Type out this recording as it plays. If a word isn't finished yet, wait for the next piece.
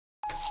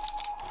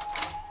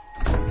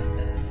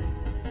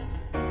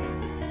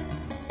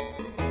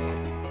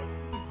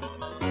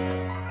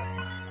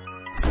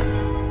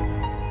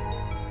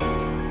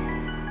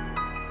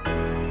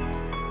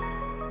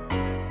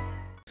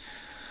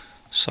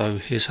So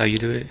here's how you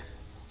do it.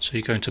 So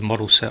you go into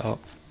model setup,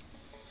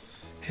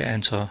 hit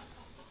enter,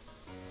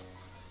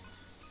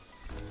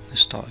 let's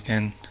start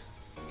again.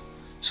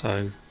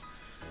 So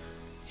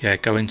yeah,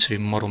 go into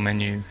model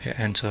menu, hit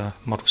enter,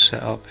 model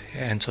setup,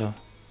 hit enter.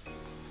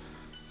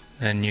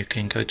 Then you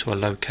can go to a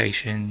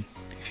location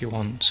if you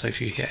want. So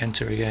if you hit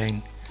enter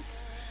again,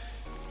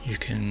 you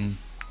can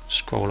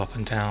scroll up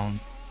and down,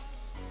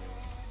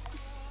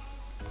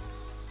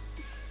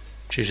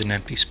 choose an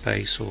empty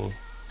space or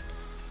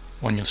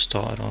one you've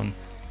started on,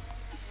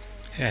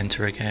 hit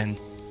enter again.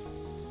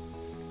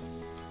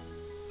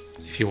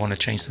 If you want to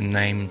change the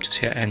name, just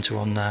hit enter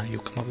on that,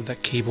 you'll come up with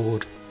that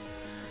keyboard.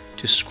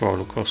 Just scroll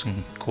across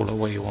and call it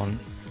what you want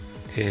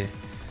here.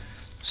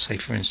 Say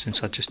for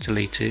instance I just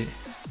delete it.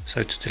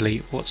 So to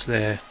delete what's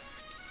there,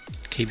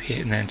 keep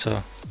hitting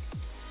enter,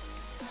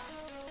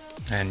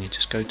 and you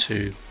just go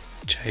to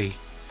J,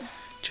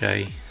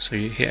 so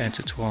you hit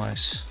enter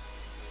twice,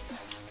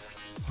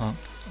 up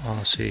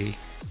RC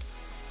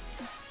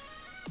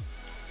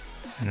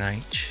and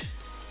H,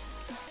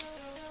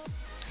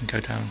 and go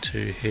down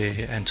to here,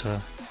 hit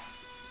enter,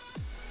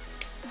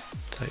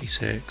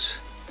 36,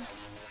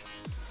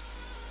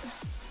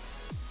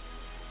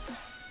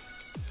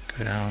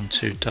 go down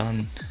to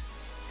done,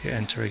 hit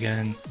enter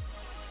again.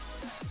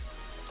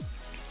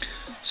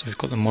 So we've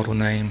got the model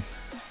name.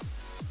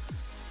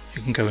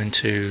 You can go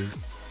into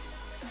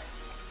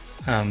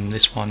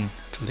this one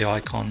for the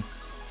icon.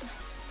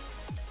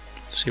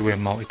 See, we're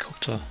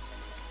multicopter,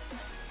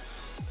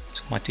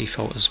 so my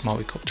default is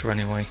multicopter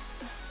anyway.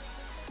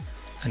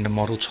 And the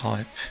model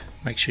type,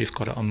 make sure you've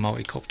got it on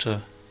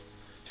multicopter.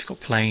 If you've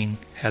got plain,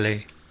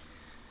 heli,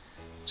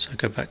 so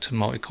go back to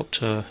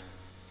multicopter,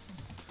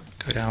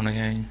 go down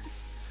again.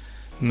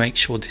 Make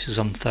sure this is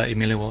on 30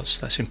 milliwatts,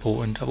 that's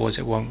important, otherwise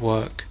it won't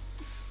work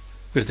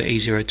with the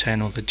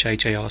E010 or the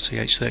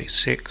JJRCH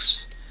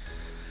H36.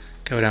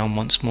 Go down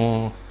once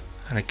more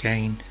and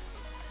again.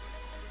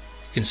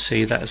 You can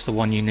see that is the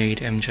one you need,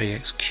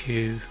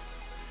 MJXQ.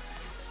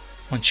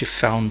 Once you've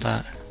found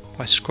that,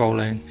 by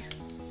scrolling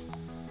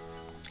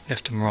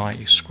left and right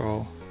you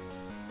scroll.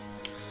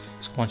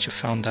 So once you've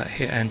found that,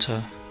 hit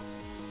enter,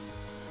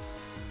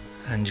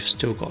 and you've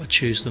still got to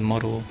choose the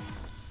model.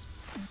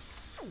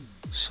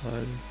 So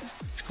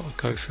you've got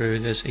to go through,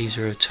 there's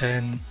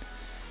E010,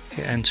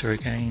 hit enter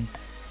again,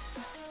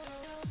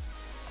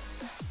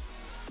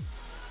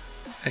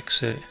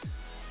 exit,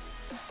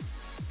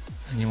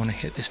 and you want to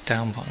hit this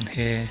down button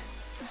here,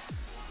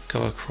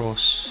 go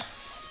across,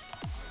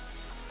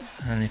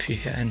 and if you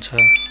hit enter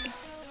it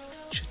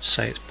should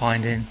say it's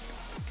binding.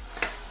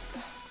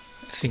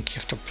 I think you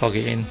have to plug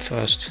it in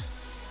first,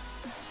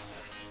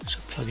 so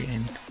plug it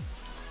in.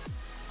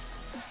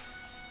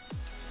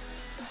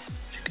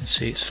 You can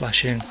see it's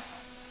flashing.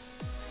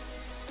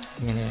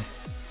 I'm going to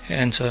hit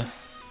enter,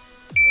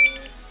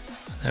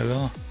 and there we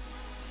are,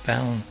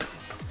 bound.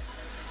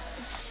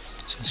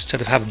 So instead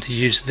of having to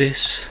use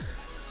this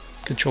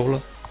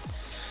controller,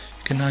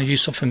 you can now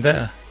use something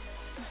better,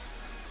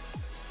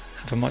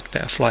 have a much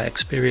better flight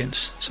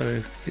experience.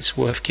 So it's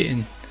worth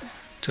getting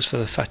just for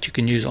the fact you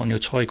can use it on your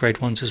toy grade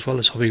ones as well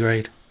as hobby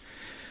grade.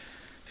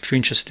 If you're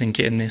interested in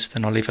getting this,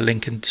 then I'll leave a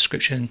link in the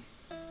description.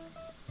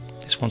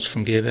 This one's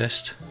from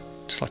GearBest.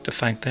 Just like to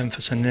thank them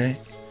for sending it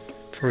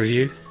for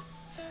review.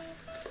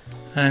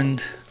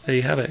 And there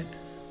you have it.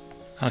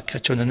 I'll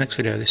catch you on the next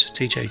video. This is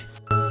TJ.